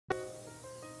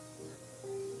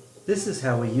This is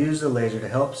how we use the laser to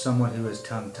help someone who is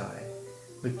tongue-tied.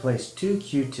 We place 2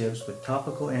 Q-tips with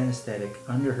topical anesthetic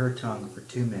under her tongue for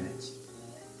 2 minutes.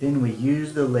 Then we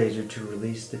use the laser to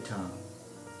release the tongue.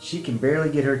 She can barely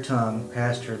get her tongue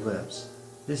past her lips.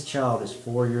 This child is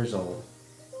 4 years old.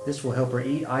 This will help her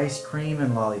eat ice cream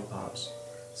and lollipops.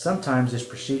 Sometimes this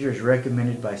procedure is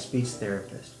recommended by speech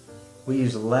therapists. We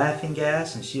use laughing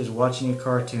gas and she is watching a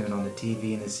cartoon on the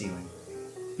TV in the ceiling.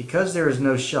 Because there is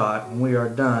no shot, when we are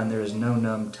done there is no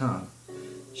numb tongue.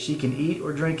 She can eat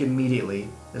or drink immediately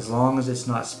as long as it's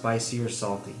not spicy or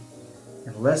salty.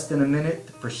 In less than a minute,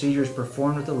 the procedure is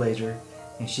performed with the laser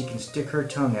and she can stick her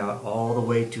tongue out all the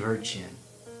way to her chin.